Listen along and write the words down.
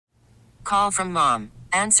call from mom.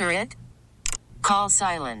 Answer it. Call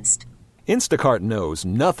silenced. Instacart knows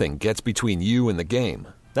nothing gets between you and the game.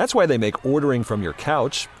 That's why they make ordering from your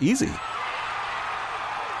couch easy.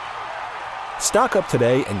 Stock up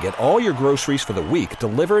today and get all your groceries for the week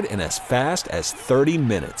delivered in as fast as 30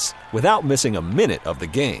 minutes without missing a minute of the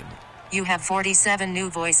game. You have 47 new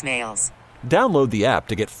voicemails. Download the app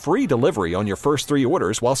to get free delivery on your first 3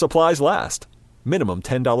 orders while supplies last. Minimum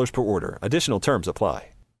 $10 per order. Additional terms apply.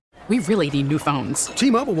 We really need new phones.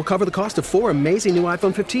 T-Mobile will cover the cost of 4 amazing new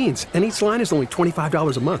iPhone 15s, and each line is only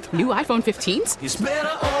 $25 a month. New iPhone 15s? It's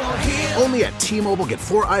better over here. Only at T-Mobile, get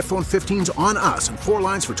 4 iPhone 15s on us and 4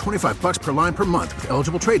 lines for $25 per line per month with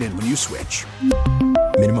eligible trade-in when you switch.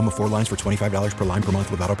 Minimum of 4 lines for $25 per line per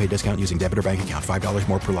month with autopay discount using debit or bank account. $5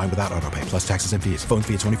 more per line without autopay, plus taxes and fees. Phone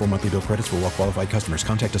fee at 24 monthly bill credits for well-qualified customers.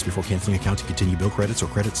 Contact us before canceling account to continue bill credits or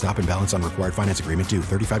credit stop and balance on required finance agreement due.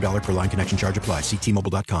 $35 per line connection charge applies. See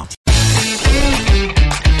T-Mobile.com.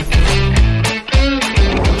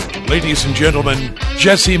 Ladies and gentlemen,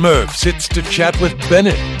 Jessie Murph sits to chat with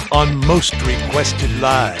Bennett on Most Requested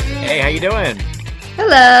Live. Hey, how you doing?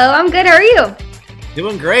 Hello, I'm good. How are you?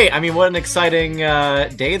 Doing great. I mean, what an exciting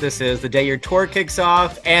day this is. The day your tour kicks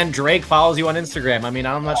off and Drake follows you on Instagram. I mean,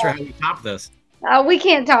 I'm not sure how you top this. We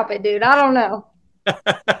can't top it, dude. I don't know.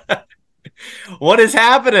 What is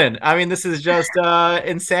happening? I mean, this is just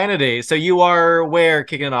insanity. So you are where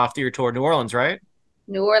kicking off to your tour? New Orleans, right?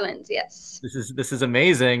 New Orleans, yes. This is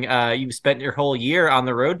amazing. You've spent your whole year on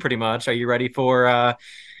the road pretty much. Are you ready for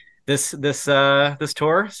this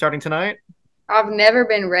tour starting tonight? I've never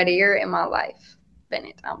been readier in my life,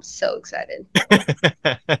 Bennett. I'm so excited.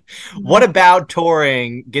 What about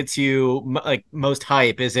touring gets you like most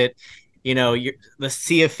hype? Is it, you know, the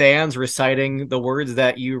sea of fans reciting the words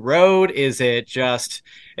that you wrote? Is it just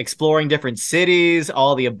exploring different cities?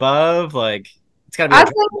 All the above? Like, it's gotta be. I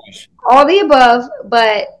think all the above,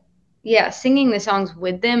 but yeah, singing the songs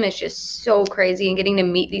with them is just so crazy, and getting to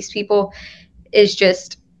meet these people is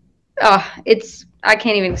just, I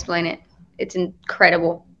can't even explain it. It's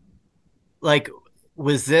incredible. Like,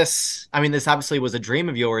 was this? I mean, this obviously was a dream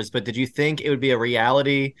of yours, but did you think it would be a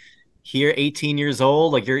reality? Here, 18 years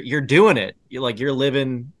old, like you're doing it. You're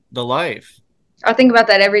living the life. I think about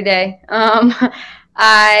that every day.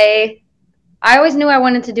 I always knew I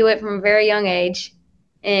wanted to do it from a very young age,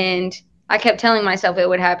 and I kept telling myself it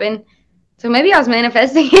would happen. So maybe I was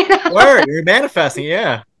manifesting it. Word, you're manifesting,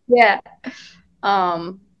 yeah. Yeah.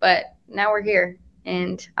 But now we're here,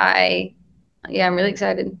 and I'm really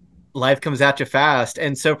excited. Life comes at you fast.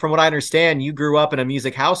 And so from what I understand, you grew up in a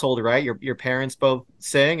music household, right? Your parents both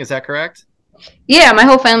sing, is that correct? Yeah, my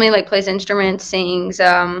whole family plays instruments, sings,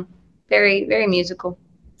 very, very musical.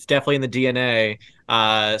 It's definitely in the DNA.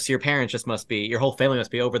 So your parents your whole family must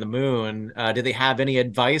be over the moon. Did they have any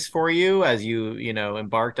advice for you as you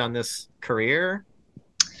embarked on this career?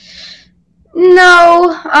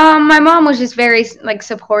 No, my mom was just very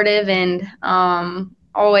supportive and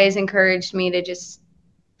always encouraged me to just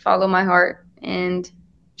follow my heart, and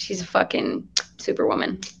she's a fucking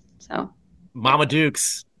superwoman. So Mama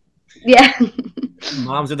Dukes. Yeah.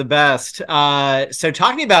 Moms are the best. So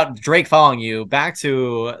talking about Drake following you, back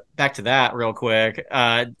to that real quick.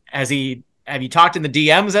 Have you talked in the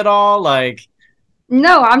DMs at all? Like,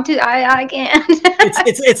 no, I can't.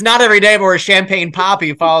 it's not every day where a Champagne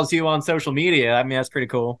Poppy follows you on social media. I mean, that's pretty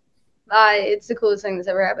cool. It's the coolest thing that's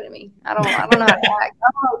ever happened to me. I don't know how to act. I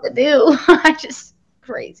don't know what to do. I just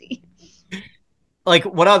crazy. Like,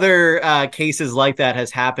 what other cases like that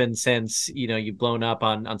has happened since you've blown up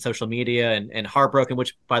on social media and Heartbroken,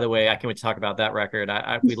 which, by the way, I can't wait to talk about that record.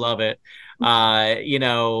 We love it.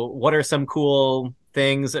 What are some cool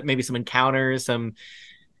things, maybe some encounters, some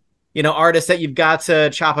artists that you've got to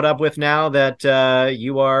chop it up with now that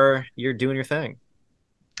you're doing your thing?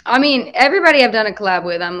 I mean, everybody I've done a collab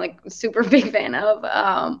with, I'm like a super big fan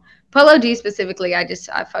of. Polo D specifically,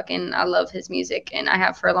 I love his music, and I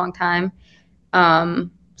have for a long time.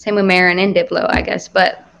 Same with Marin and Diplo, I guess.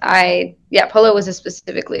 But Polo was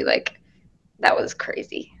specifically that was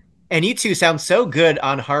crazy. And you two sound so good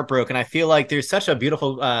on Heartbroken. I feel like there's such a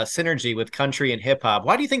beautiful synergy with country and hip hop.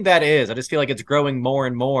 Why do you think that is? I just feel like it's growing more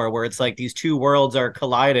and more, where it's like these two worlds are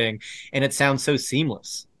colliding, and it sounds so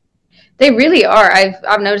seamless. They really are.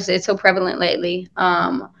 I've noticed it's so prevalent lately.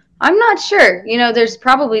 I'm not sure. There's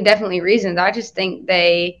definitely reasons. I just think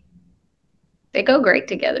they go great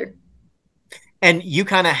together. And you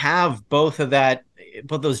kind of have both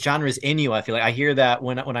those genres in you. I feel like I hear that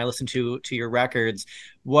when I listen to your records.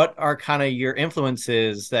 What are kind of your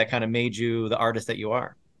influences that kind of made you the artist that you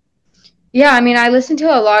are? Yeah, I mean, I listened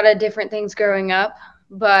to a lot of different things growing up,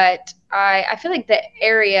 but I feel like the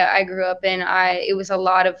area I grew up in, it was a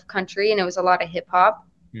lot of country and it was a lot of hip hop.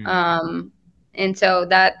 And so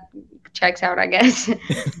that checks out, I guess.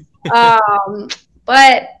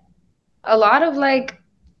 But a lot of like,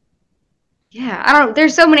 yeah, I don't,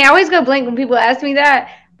 there's so many. I always go blank when people ask me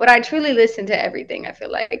that, but I truly listen to everything. I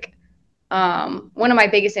feel like one of my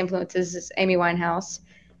biggest influences is Amy Winehouse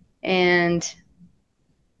and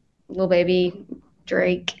Lil Baby,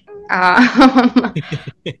 Drake,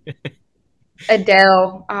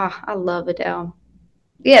 Adele. I love Adele.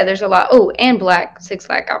 Yeah, there's a lot. Oh, and Black, Six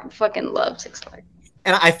Flag. I fucking love Six Flag.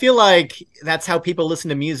 And I feel like that's how people listen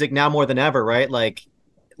to music now more than ever, right? Like,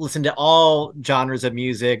 listen to all genres of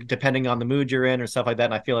music depending on the mood you're in or stuff like that.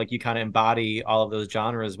 And I feel like you kind of embody all of those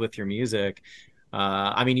genres with your music.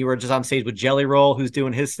 I mean, you were just on stage with Jelly Roll, who's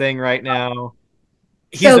doing his thing right now.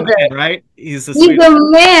 He's so the man, right? He's the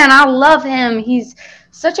man. I love him. He's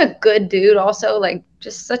such a good dude. Also, like,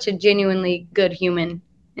 just such a genuinely good human,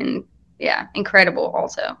 and yeah, incredible.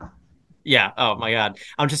 Also. Yeah. Oh my God.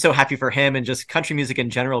 I'm just so happy for him and just country music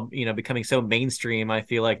in general, you know, becoming so mainstream. I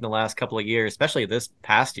feel like in the last couple of years, especially this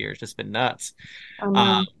past year, it's just been nuts.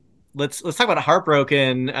 Let's talk about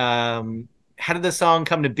Heartbroken. How did this song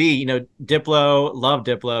come to be? You know, Diplo, love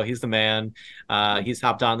Diplo. He's the man. He's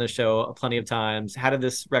hopped on this show plenty of times. How did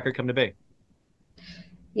this record come to be?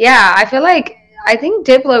 Yeah, I think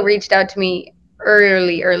Diplo reached out to me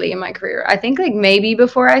early in my career. I think like maybe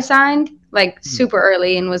before I signed, like super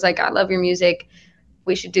early, and was like, I love your music.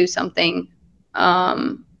 We should do something.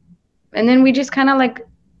 And then we just kind of like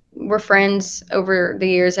were friends over the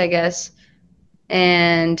years, I guess.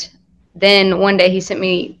 And then one day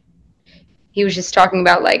he was just talking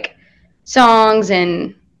about like songs,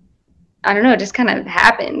 and I don't know, it just kind of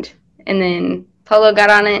happened. And then Polo got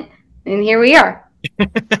on it, and here we are.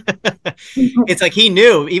 It's like he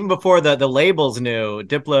knew even before the labels knew.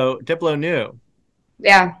 Diplo knew.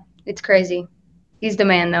 Yeah, it's crazy. He's the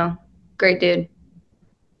man, though. Great dude.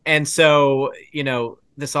 And so, you know,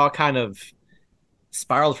 this all kind of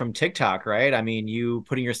spiraled from TikTok, right? I mean, you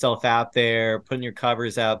putting yourself out there, putting your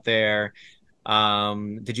covers out there.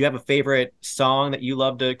 Did you have a favorite song that you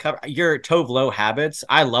love to cover? Your Tove Lo Habits.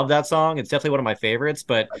 I love that song. It's definitely one of my favorites,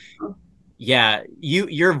 but yeah,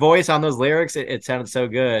 your voice on those lyrics, it sounded so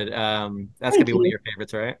good. That's gonna be one of your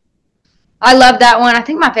favorites, right? I love that one. I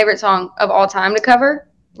think my favorite song of all time to cover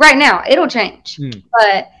right now. It'll change,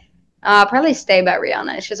 but probably "Stay" by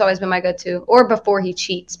Rihanna. It's just always been my go-to. Or "Before He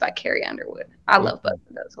Cheats" by Carrie Underwood. I love both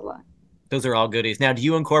of those a lot. Those are all goodies. Now, do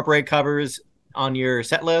you incorporate covers on your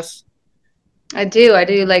set list? I do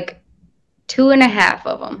like 2.5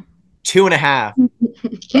 of them. 2.5.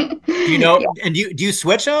 You know, yeah. And do you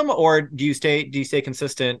switch them, or do you stay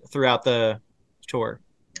consistent throughout the tour?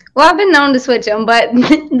 Well, I've been known to switch them, but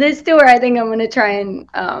this tour, I think I'm going to try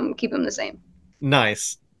and keep them the same.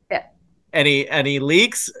 Nice. Yeah. Any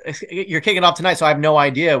leaks? You're kicking off tonight, so I have no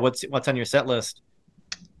idea what's on your set list.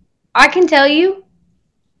 I can tell you,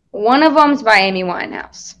 one of them's by Amy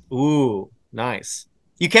Winehouse. Ooh, nice.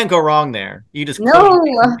 You can't go wrong there. You just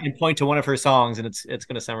point to one of her songs, and it's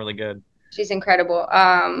going to sound really good. She's incredible.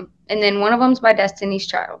 And then one of them's by Destiny's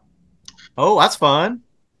Child. Oh, that's fun.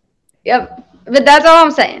 Yep. But that's all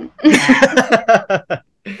I'm saying.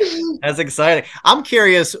 That's exciting. I'm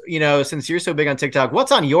curious, you know, since you're so big on TikTok,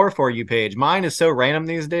 what's on your For You page? Mine is so random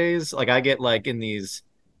these days. Like, I get like in these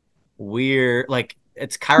weird, like,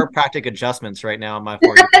 it's chiropractic adjustments right now on my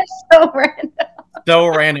For You. That's so random. So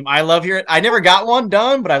random. I love hearing. I never got one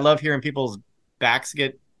done, but I love hearing people's backs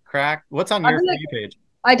get cracked. What's on your For You page?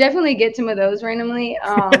 I definitely get some of those randomly.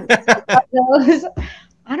 Those,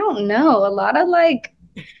 I don't know. A lot of like,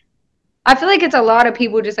 I feel like it's a lot of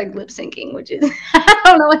people just like lip syncing, which is I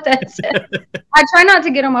don't know what that says. I try not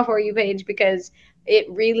to get on my For You page because it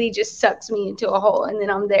really just sucks me into a hole, and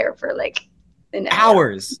then I'm there for like an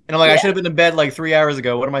hours. And I'm like, I should have been in bed like 3 hours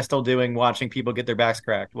ago. What am I still doing watching people get their backs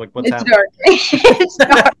cracked? Like, what's happening? Dark. It's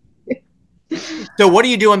dark. So what are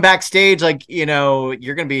you doing backstage? Like, you know,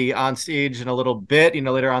 you're going to be on stage in a little bit, you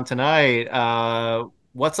know, later on tonight.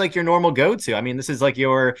 What's like your normal go-to? I mean, this is like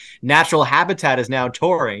your natural habitat is now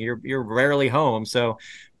touring. You're rarely home. So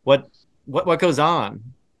what goes on?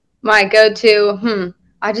 My go-to,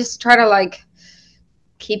 I just try to like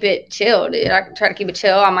keep it chill, dude. I try to keep it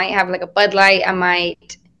chill. I might have like a Bud Light. I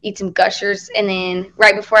might eat some Gushers. And then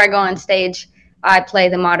right before I go on stage, I play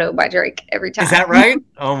The Motto by Drake every time. Is that right?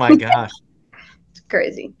 Oh my gosh. It's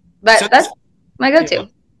crazy. But so that's my go-to. You know,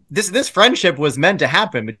 this friendship was meant to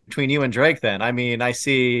happen between you and Drake then. I mean, I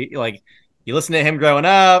see like you listen to him growing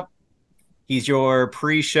up. He's your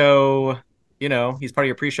pre-show, you know, he's part of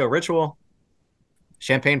your pre-show ritual.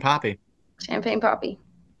 Champagne Poppy. Champagne Poppy.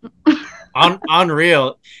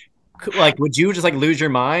 Unreal. Like, would you just like lose your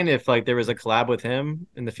mind if like there was a collab with him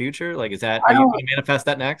in the future? Like, are you going to manifest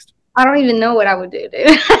that next? I don't even know what I would do, dude.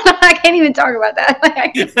 I can't even talk about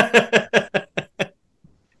that.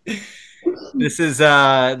 This is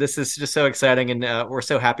just so exciting, and we're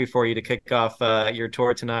so happy for you to kick off your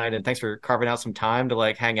tour tonight. And thanks for carving out some time to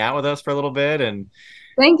like hang out with us for a little bit. And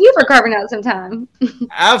thank you for carving out some time.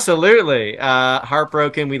 Absolutely.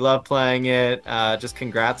 Heartbroken. We love playing it. Just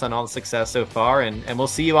congrats on all the success so far, and we'll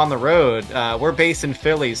see you on the road. We're based in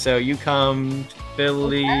Philly, so you come to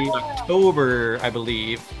Philly October, I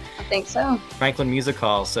believe. I think so. Franklin Music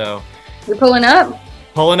Hall. So you're pulling up?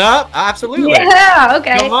 Pulling up? Absolutely. Yeah,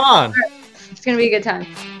 okay. Come on. It's going to be a good time.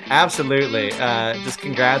 Absolutely. Just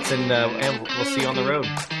congrats, and we'll see you on the road.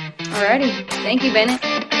 Alrighty. Thank you, Bennett.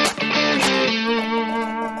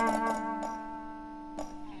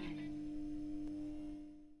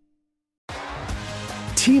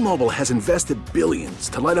 T-Mobile has invested billions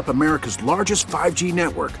to light up America's largest 5G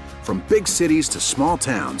network, from big cities to small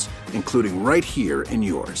towns, including right here in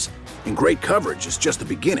yours. And great coverage is just the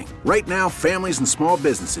beginning. Right now, families and small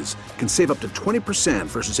businesses can save up to 20%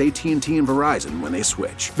 versus AT&T and Verizon when they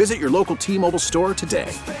switch. Visit your local T-Mobile store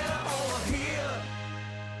today.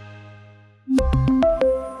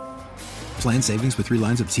 Plan savings with 3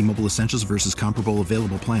 lines of T-Mobile Essentials versus comparable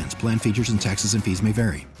available plans. Plan features and taxes and fees may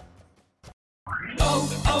vary.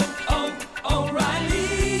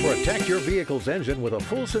 Protect your vehicle's engine with a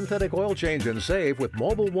full synthetic oil change and save with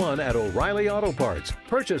Mobil 1 at O'Reilly Auto Parts.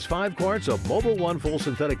 Purchase 5 quarts of Mobil 1 full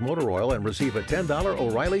synthetic motor oil and receive a $10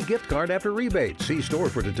 O'Reilly gift card after rebate. See store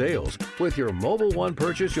for details. With your Mobil 1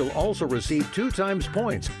 purchase, you'll also receive 2 times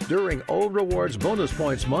points during O Rewards Bonus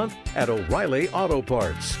Points Month at O'Reilly Auto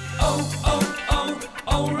Parts.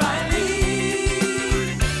 O'Reilly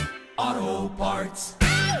Auto Parts.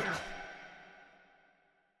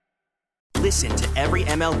 Listen to every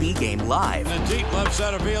MLB game live. In the deep left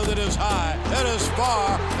center field, it is high, it is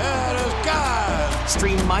far, it is gone.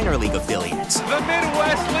 Stream minor league affiliates. The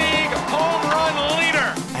Midwest League home run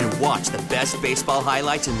leader. And watch the best baseball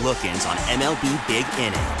highlights and look-ins on MLB Big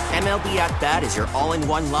Inning. MLB At Bat is your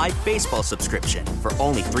all-in-one live baseball subscription for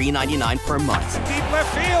only $3.99 per month. Deep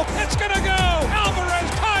left field, it's gonna go. Alvarez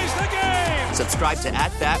ties the game. Subscribe to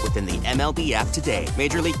At Bat within the MLB app today.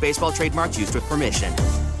 Major League Baseball trademarks used with permission.